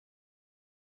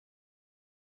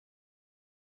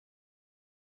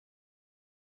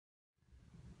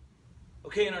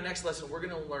Okay, in our next lesson, we're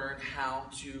going to learn how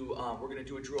to, we're going to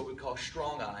do a drill we call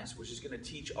strong eyes, which is going to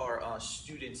teach our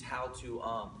students how to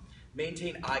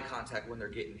maintain eye contact when they're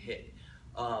getting hit.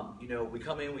 You know, we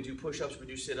come in, we do push-ups, we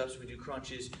do sit-ups, we do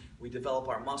crunches, we develop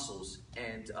our muscles,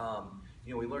 and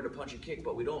you know, we learn to punch and kick,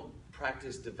 but we don't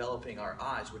practice developing our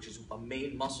eyes, which is a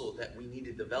main muscle that we need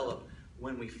to develop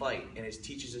when we fight, and it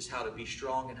teaches us how to be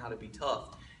strong and how to be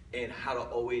tough, and how to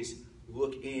always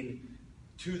look in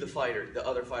to the fighter, the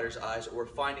other fighter's eyes, or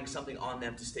finding something on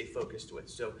them to stay focused with.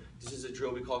 So this is a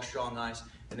drill we call strong eyes,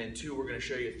 and then two, we're going to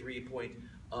show you a 3-point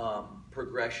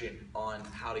progression on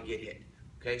how to get hit.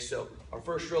 Okay, so our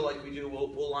first drill, like we do,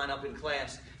 we'll line up in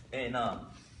class, and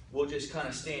we'll just kind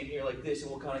of stand here like this, and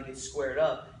we'll kind of get squared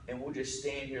up, and we'll just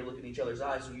stand here looking in each other's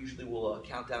eyes. And usually we'll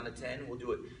count down to 10. We'll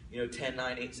do it, you know, 10,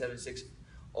 9, 8, 7, 6,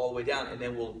 all the way down, and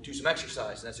then we'll do some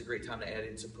exercise, and that's a great time to add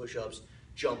in some push-ups,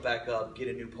 jump back up, get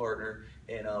a new partner,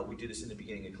 and we do this in the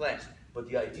beginning of class. But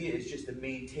the idea is just to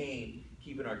maintain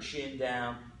keeping our chin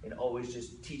down and always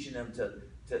just teaching them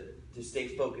to stay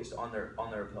focused on their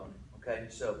opponent. Okay,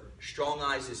 so strong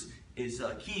eyes is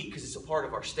key because it's a part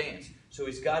of our stance. So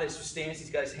he's got his stance,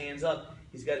 he's got his hands up,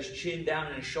 he's got his chin down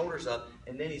and his shoulders up,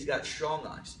 and then he's got strong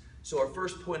eyes. So our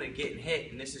first point of getting hit,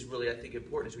 and this is really, I think,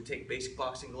 important, is we take a basic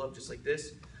boxing glove just like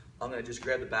this. I'm going to just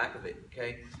grab the back of it,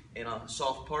 okay, and a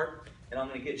soft part, and I'm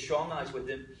going to get strong eyes with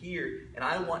him here, and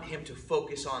I want him to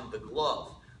focus on the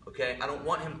glove, okay? I don't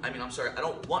want him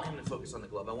to focus on the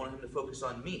glove. I want him to focus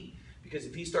on me, because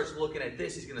if he starts looking at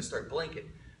this, he's going to start blinking.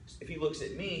 If he looks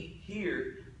at me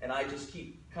here, and I just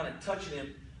keep kind of touching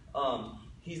him,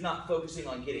 he's not focusing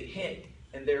on getting hit,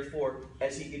 and therefore,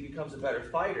 as he becomes a better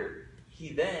fighter,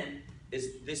 he then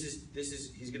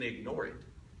he's going to ignore it.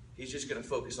 He's just going to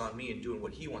focus on me and doing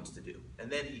what he wants to do. And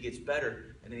then he gets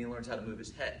better, and then he learns how to move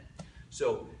his head.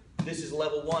 So this is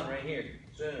level 1 right here.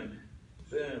 Boom,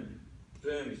 boom,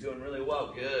 boom. He's doing really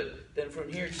well. Good. Then from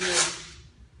here, too,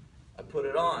 I put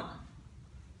it on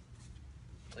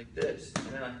like this. And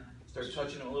then I start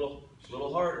touching him a little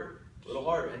harder, a little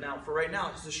harder. And now, for right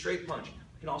now, it's a straight punch.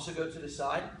 I can also go to the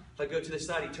side. If I go to the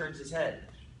side, he turns his head,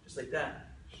 just like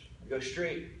that. I go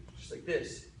straight, just like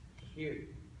this. Here.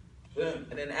 Boom.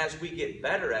 And then as we get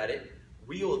better at it,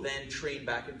 we will then train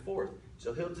back and forth.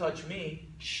 So he'll touch me.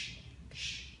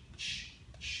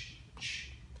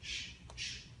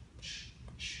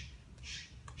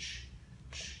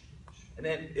 And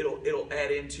then it'll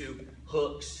add into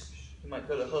hooks. You might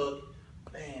put a hook,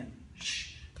 bam,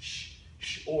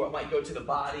 or it might go to the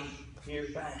body, here,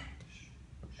 bang.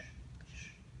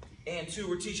 And 2,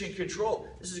 we're teaching control.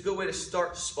 This is a good way to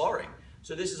start sparring.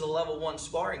 So this is a level 1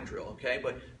 sparring drill, okay?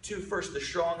 But 2, first the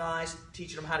strong eyes,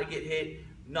 teaching them how to get hit,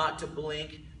 not to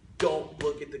blink, don't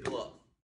look at the glove.